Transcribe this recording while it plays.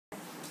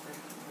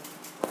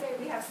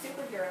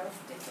superheroes,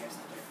 dictator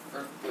center.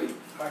 Earthquake.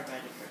 Card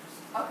magic tricks.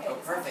 Okay, Oh,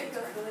 perfect.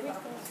 Goes really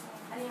well.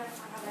 Any other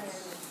time have any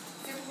other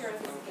superheroes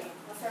in this game?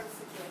 Let's start with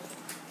situation.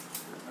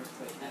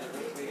 Earthquake. And an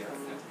earthquake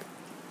coming.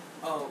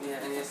 Oh, yeah,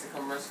 and he has to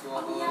come rescue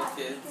all the little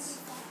kids.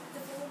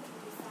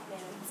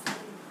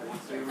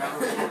 So remember,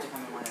 we have to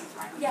come in one at a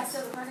time. Yeah,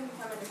 so the person can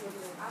come in and do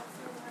like, I'll do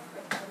the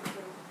earthquake.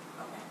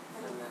 Okay.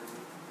 And then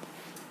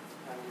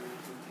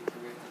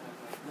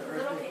The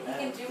Little earthquake kid, he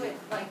can do it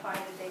like by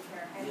the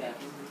daycare. And yeah.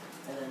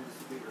 And then the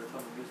superhero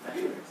comes and use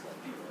magic tricks like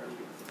people early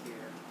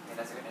disappear. Yeah,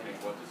 that's a good idea.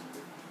 What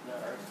disappear? The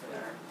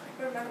earthquake.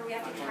 But remember, we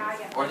have to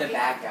tag it. Or the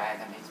bad guy,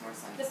 that makes more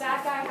sense. The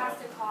bad guy has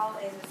to call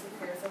in the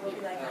superhero, so we'll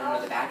be like, No,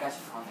 the bad guy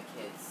should call the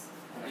kids.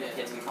 And then the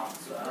kids can call the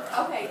superhero.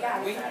 Okay,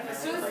 yeah. We- Who's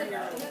the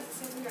superhero?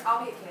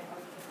 I'll be a kid.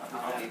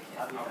 I'll be a kid.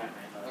 I'll be Okay.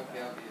 Batman.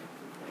 Okay, I'll be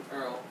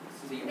Earl.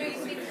 So you No, be you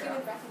can be the superhero.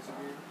 human wrecking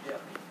ball.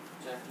 Yep.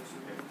 Jack, you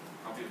superhero.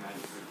 I'll be the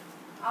magic suit.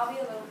 I'll be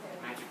a little kid.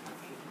 Magic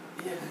monkey.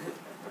 Yeah.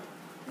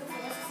 What's the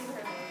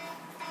superhero name?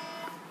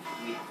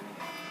 We have to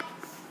make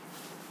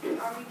it.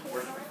 Are we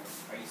kids on it?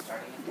 Are you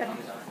starting it? Yeah. On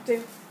his own? Do.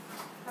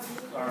 Have we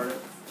Or The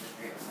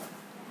three of us.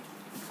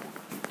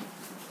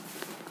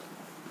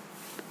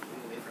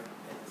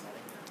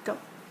 Go.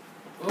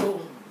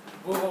 boom,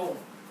 boom.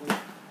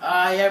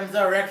 I am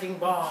the wrecking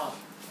ball,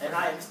 and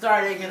I am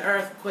starting an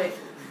earthquake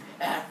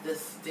at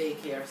this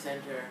daycare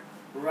center.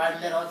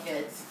 Run, little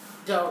kids,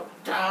 don't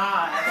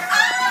die.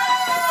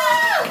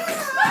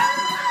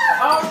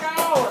 Oh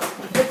no!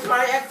 It's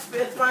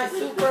my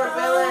super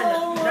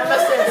villain,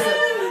 Nemesis,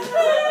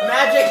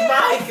 Magic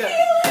Mike.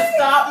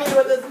 Stop me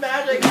with his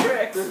magic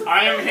tricks.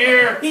 I am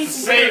here to He's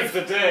save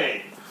the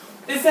day.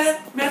 Is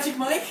that Magic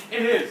Mike?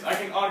 It is. I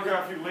can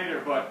autograph you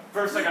later, but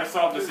first I gotta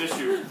solve this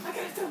issue. I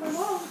gotta tell my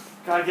mom.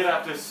 Gotta get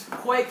out this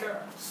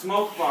Quaker.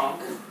 smoke bomb.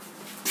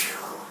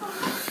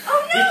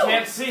 Oh He no!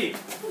 can't see.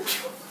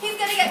 He's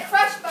gonna get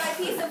crushed by a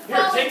piece of Here,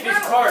 falling take these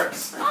fruit.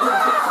 cards.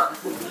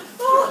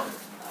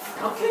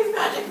 Okay,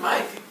 Magic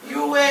Mike,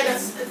 you win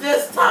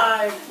this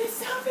time.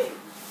 It's me.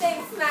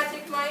 Thanks,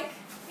 Magic Mike.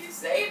 You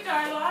saved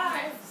our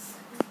lives.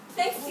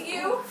 Thanks to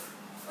you,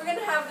 we're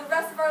gonna have the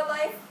rest of our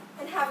life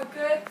and have a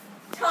good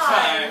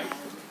time. Time.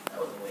 That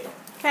was weird.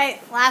 Okay,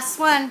 last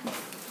one.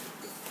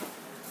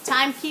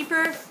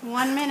 Timekeeper,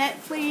 1 minute,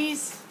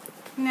 please.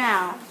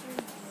 Now.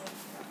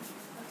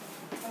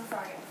 I'm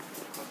sorry.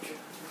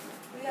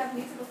 We have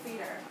musical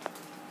theater.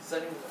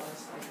 Setting the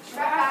last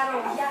Rap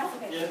battle, yes.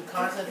 Okay. Yeah,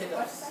 constant What's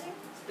hiccups. setting?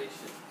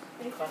 spaceship.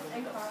 Constant And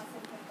hiccups.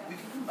 constant hiccups. We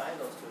can combine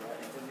those two, right?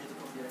 If the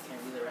musical theater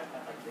can't be the rap,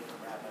 like they can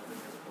rap as the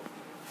musical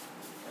theater.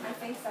 I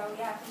think so,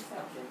 yeah, I think so.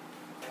 Okay.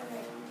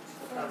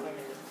 The constant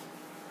hiccups.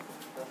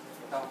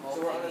 The whole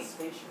So we're on a thing.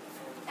 spaceship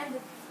And the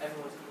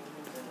everyone's eating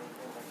things and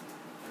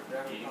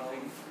They're eating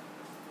things.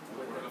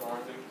 What are the four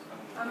things?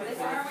 this is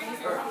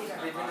musical theater.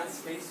 they've been in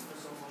space for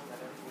so long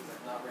that everything's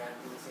like not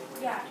reacting the same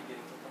way. Yeah. They keep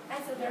getting hiccups. And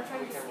so they're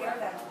trying We to can scare rap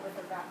them now.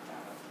 with a rap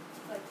battle.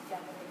 Like to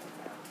get the hiccups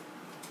out.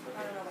 I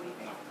don't know what you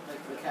think.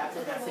 Like the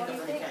captain has hiccups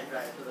and he can't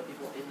drive, so the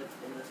people in the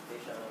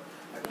space shuttle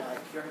are gonna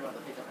like cure him of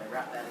the hiccup and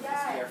rap that in to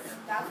scare Yes, him.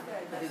 that's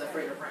good. Because he's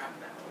afraid of rap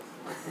now.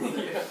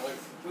 Yeah.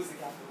 Who's the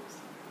captain?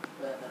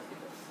 But that's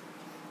because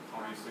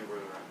Obviously, we're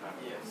the right time.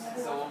 Yes. Yeah,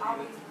 So we'll I'll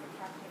be be the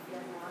captain if you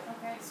ever want.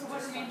 Okay, so what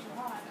remains you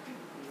want? Can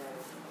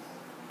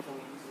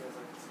we use it as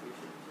like a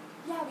spaceship?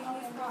 Yeah, we can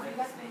use the bomb.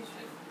 That's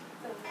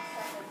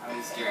I'm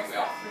the steering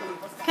wheel.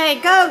 Okay,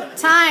 go.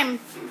 Time.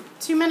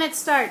 2 minutes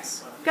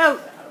starts. Go.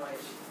 how do I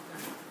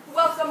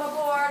Welcome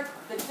aboard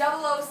the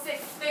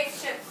 006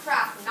 spaceship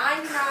craft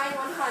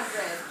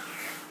 99100.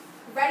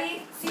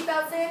 Ready?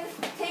 Seatbelts in.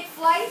 Take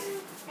flight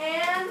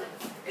and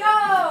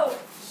go.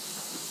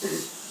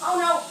 Oh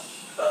no.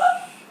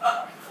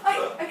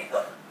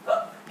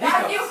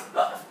 Matthew.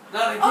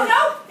 Not again. Oh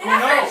no! It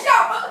has to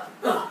show!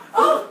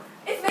 Oh!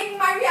 It's making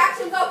my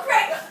reactions all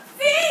crazy!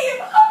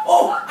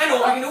 Oh, I know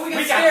what we can do. We can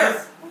We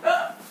scare got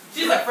her.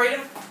 She's afraid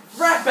of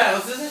rap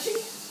battles, isn't she?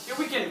 Yeah,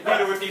 we can beat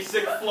her with these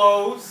sick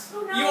flows.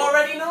 Oh no! You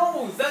already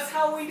knows. That's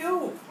how we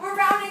do. We're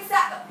rounding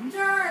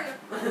Saturn!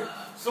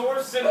 So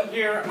we're sitting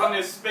here on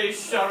this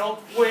space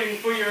shuttle, waiting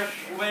for your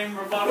lame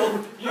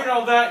rebuttal. You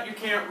know that, you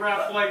can't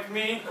rap like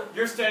me.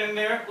 You're standing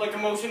there like a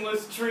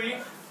motionless tree.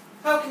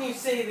 How can you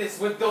say this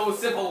with those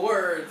simple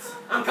words?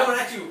 I'm coming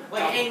at you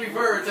like angry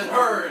birds and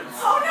herds.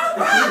 Oh no,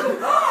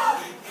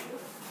 run!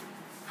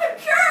 I'm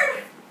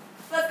cured!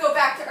 Let's go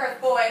back to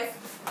Earth, boys.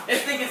 I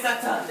think it's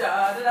that da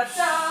da da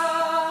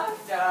da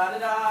da da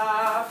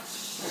da.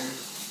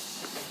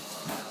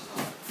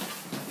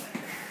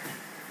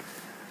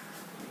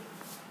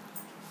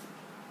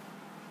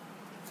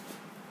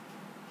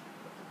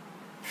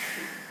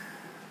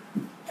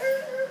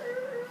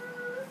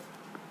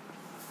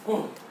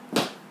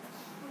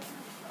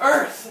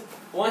 Earth,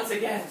 once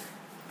again.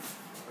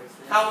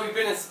 How we've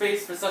been in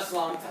space for such a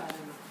long time.